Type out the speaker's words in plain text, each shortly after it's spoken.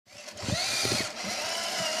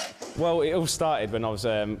Well, it all started when I was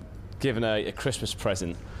given a Christmas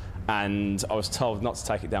present, and I was told not to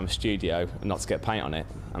take it down the studio and not to get paint on it.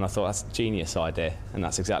 And I thought, that's a genius idea, and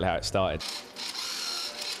that's exactly how it started.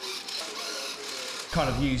 Kind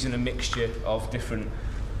of using a mixture of different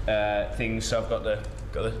things. So I've got the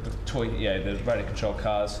toy, the radio control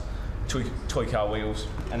cars, toy car wheels,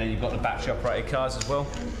 and then you've got the battery operated cars as well.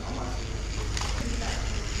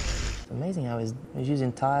 It's amazing how he's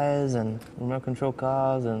using tyres and remote control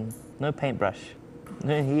cars and no paintbrush.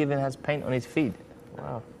 He even has paint on his feet.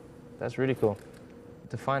 Wow, that's really cool.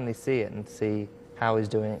 To finally see it and see how he's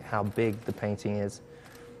doing it, how big the painting is,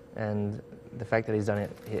 and the fact that he's done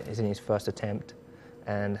it is in his first attempt,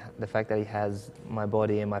 and the fact that he has my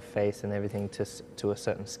body and my face and everything to a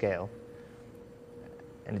certain scale,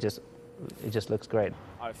 and it just looks great.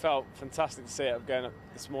 I felt fantastic to see it going up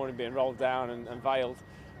this morning, being rolled down and veiled.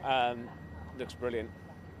 Looks brilliant.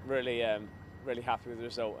 Really, really happy with the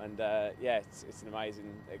result, and yeah, it's an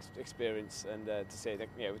amazing experience, and to see it,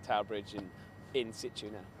 with Tower Bridge in situ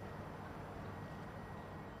now.